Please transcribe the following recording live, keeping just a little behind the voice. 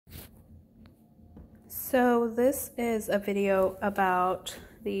So this is a video about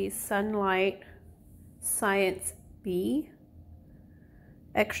the Sonlight Science B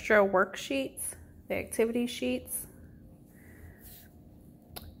extra worksheets, the activity sheets.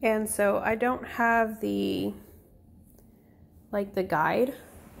 And so I don't have the guide.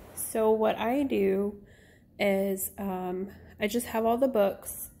 So what I do is I just have all the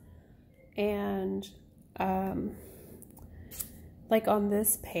books, and like on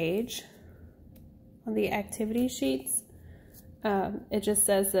this page, on the activity sheets, it just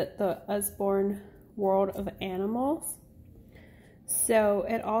says that the Usborne World of Animals. So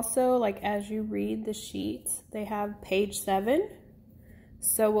it also, like, as you read the sheets, they have page 7.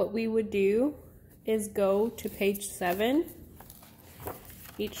 So what we would do is go to page 7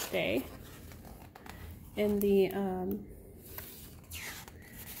 each day in the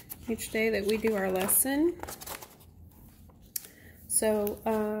each day that we do our lesson.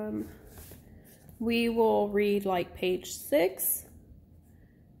 So we will read like page 6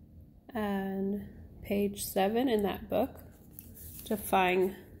 and page 7 in that book to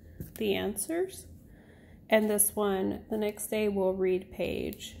find the answers. And this one, the next day, we'll read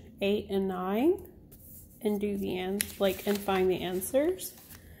page 8 and 9 and do the and find the answers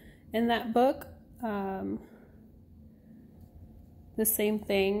in that book. The same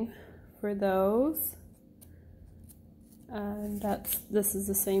thing for those. And this is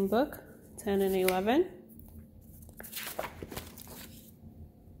the same book, 10 and 11.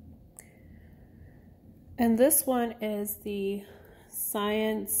 And this one is the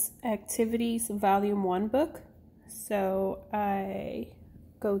Science Activities Volume 1 book. So I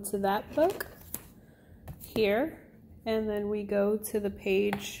go to that book here, and then we go to the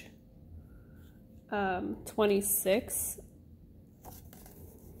page 26,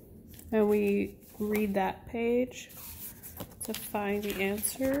 and we read that page to find the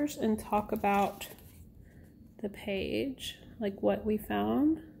answers and talk about the page, like what we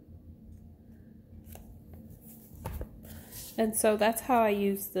found. And so that's how I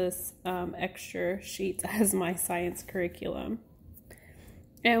use this extra sheet as my science curriculum.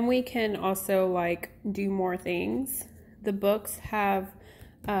 And we can also like do more things. The books have,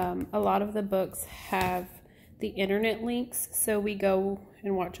 a lot of the books have the internet links. So we go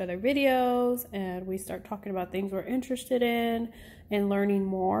and watch other videos and we start talking about things we're interested in and learning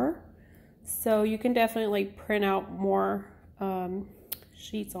more. So you can definitely print out more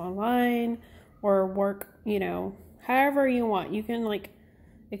sheets online or work, however you want. You can like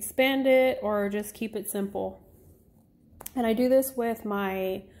expand it or just keep it simple. And I do this with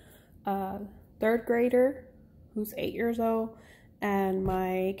my 3rd grader who's 8 years old and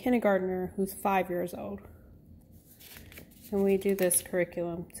my kindergartner who's 5 years old. And we do this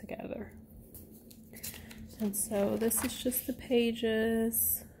curriculum together. And so this is just the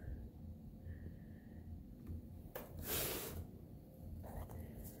pages.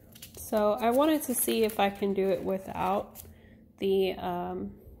 So I wanted to see if I can do it without the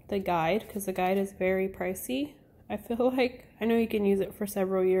guide, because the guide is very pricey. I feel like, I know you can use it for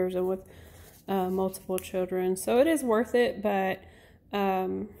several years and with multiple children, so it is worth it, but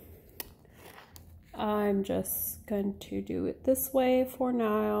I'm just going to do it this way for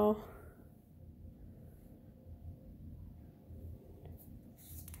now.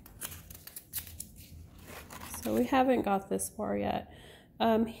 So we haven't got this far yet.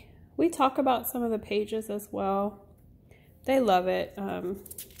 We talk about some of the pages as well. They love it.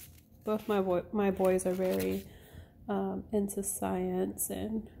 Both my boys are very into science,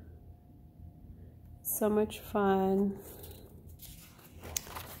 and so much fun.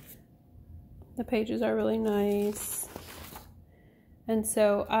 The pages are really nice. And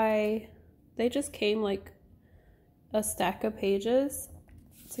so they just came like a stack of pages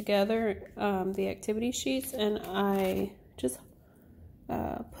together, the activity sheets, and I just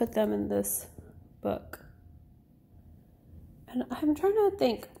put them in this book. And I'm trying to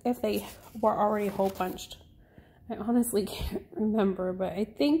think if they were already hole punched. I honestly can't remember, but I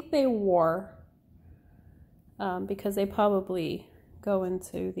think they were, because they probably go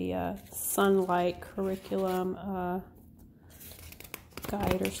into the Sonlight curriculum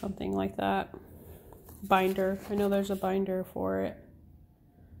guide or something like that. Binder. I know there's a binder for it.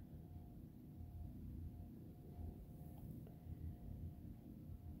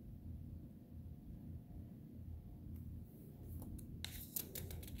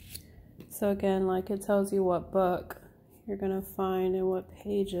 So again, like, it tells you what book you're gonna find and what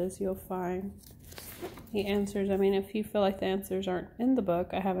pages you'll find the answers. I mean, if you feel like the answers aren't in the book,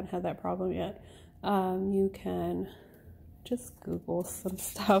 I haven't had that problem yet, you can just Google some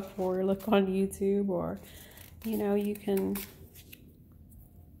stuff or look on YouTube, or you can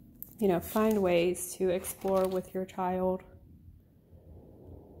you know, find ways to explore with your child.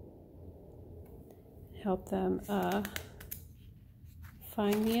 Help them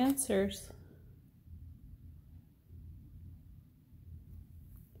find the answers.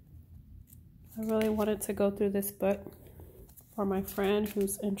 I really wanted to go through this book for my friend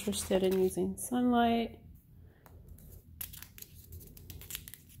who's interested in using Sonlight.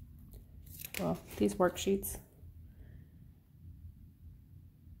 Well, these worksheets.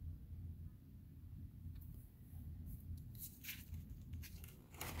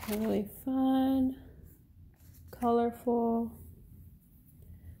 Really fun, colorful.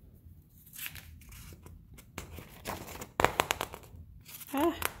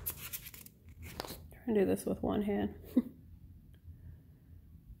 Ah, trying to do this with one hand.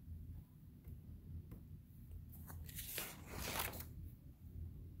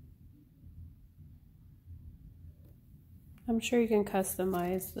 I'm sure you can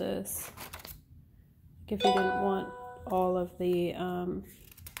customize this. Like if you didn't want all of the,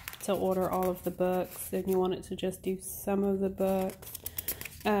 to order all of the books, then you want it to just do some of the books.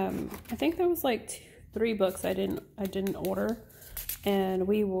 I think there was like 3 books I didn't order, and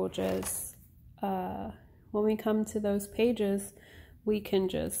we will just, when we come to those pages, we can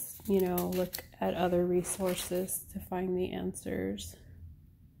just, you know, look at other resources to find the answers.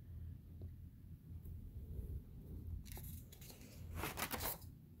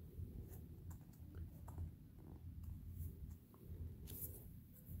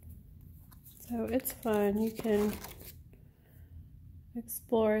 So it's fun. You can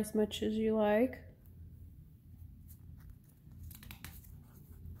explore as much as you like.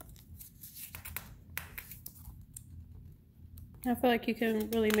 I feel like you can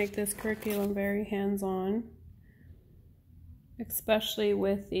really make this curriculum very hands-on, especially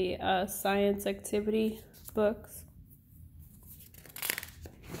with the science activity books.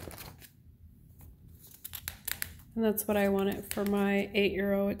 And that's what I wanted for my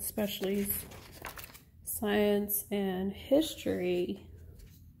 8-year-old, especially science and history.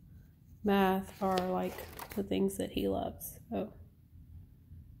 Math are like the things that he loves. Oh.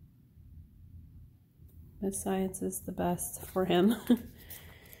 But science is the best for him.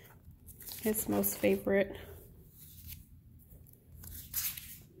 His most favorite.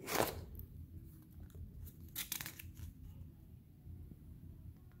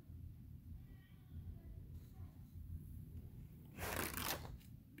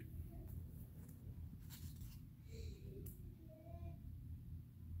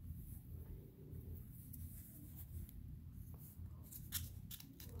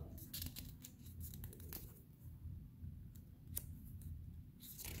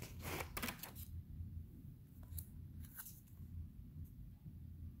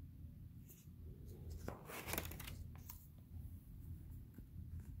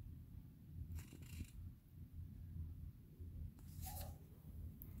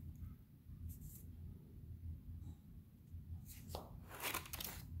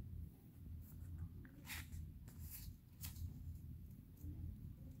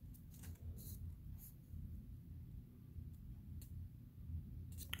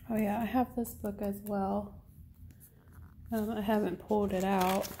 Oh yeah, I have this book as well. I haven't pulled it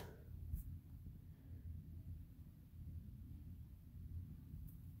out.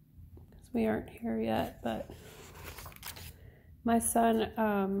 Because we aren't here yet, but my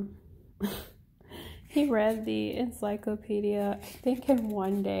son, he read the encyclopedia, I think in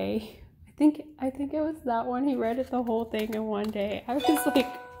one day. I think it was that one. He read it the whole thing in one day. I was like,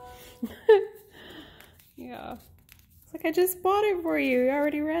 yeah. It's like, I just bought it for you. You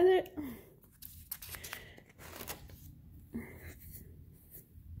already read it?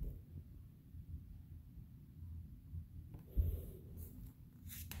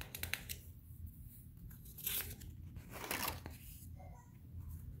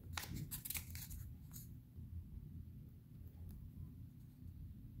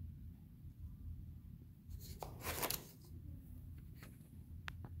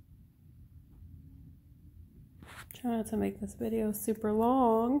 Try not to make this video super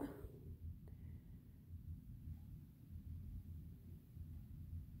long.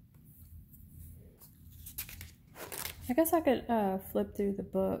 I guess I could flip through the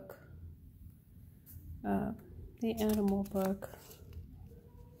book, the animal book.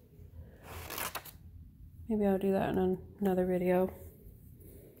 Maybe I'll do that in another video.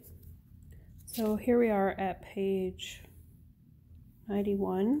 So here we are at page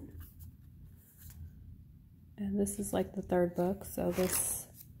 91. And this is like the 3rd book, so this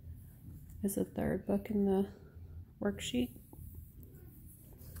is the 3rd book in the worksheet.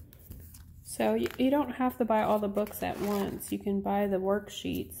 So you don't have to buy all the books at once. You can buy the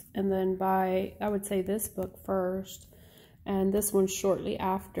worksheets and then buy, I would say, this book first and this one shortly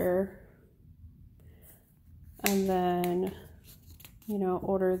after. And then, you know,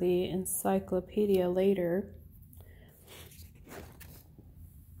 order the encyclopedia later.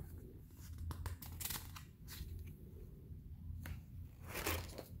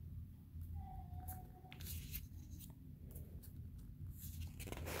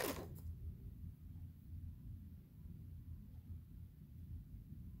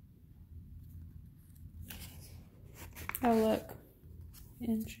 Oh, look.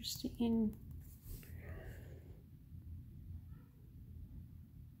 Interesting.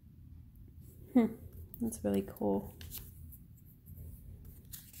 That's really cool.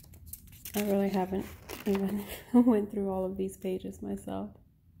 I really haven't even went through all of these pages myself.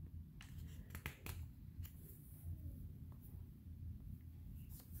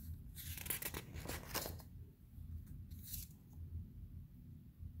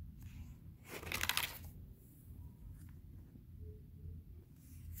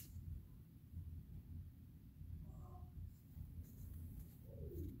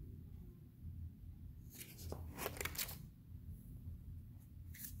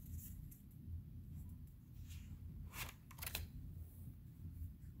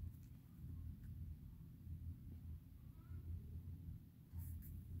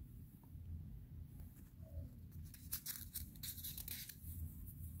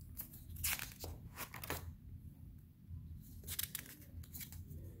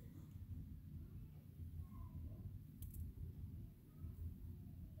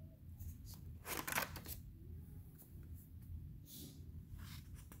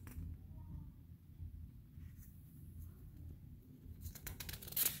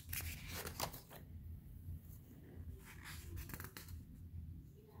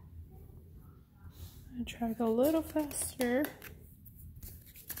 I try to go a little faster.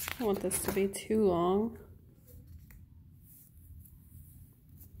 I don't want this to be too long.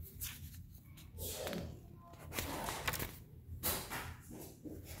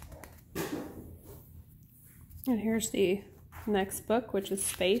 And here's the next book, which is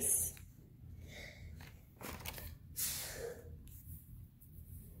Space.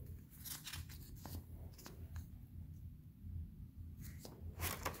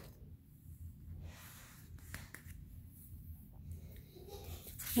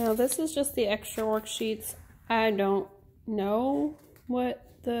 Now this is just the extra worksheets. I don't know what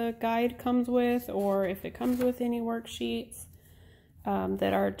the guide comes with or if it comes with any worksheets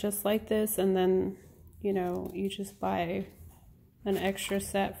that are just like this, and then, you know, you just buy an extra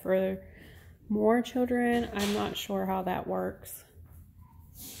set for more children. I'm not sure how that works.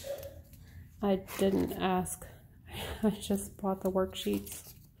 I didn't ask. I just bought the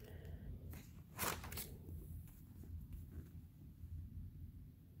worksheets.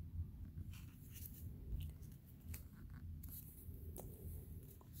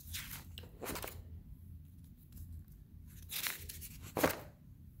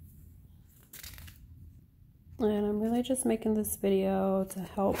 And I'm really just making this video to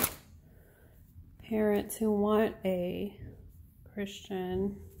help parents who want a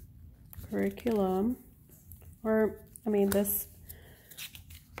Christian curriculum. Or, I mean, this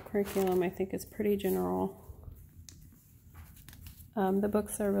curriculum I think is pretty general. The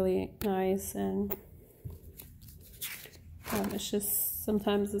books are really nice, and it's just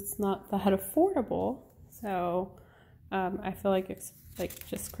sometimes it's not that affordable. So I feel like it's like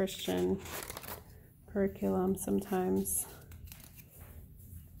just Christian curriculum sometimes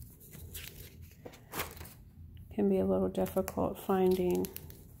can be a little difficult finding,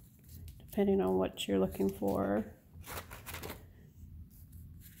 depending on what you're looking for.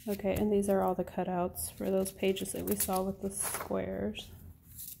 Okay, and these are all the cutouts for those pages that we saw with the squares.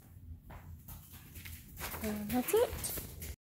 And that's it.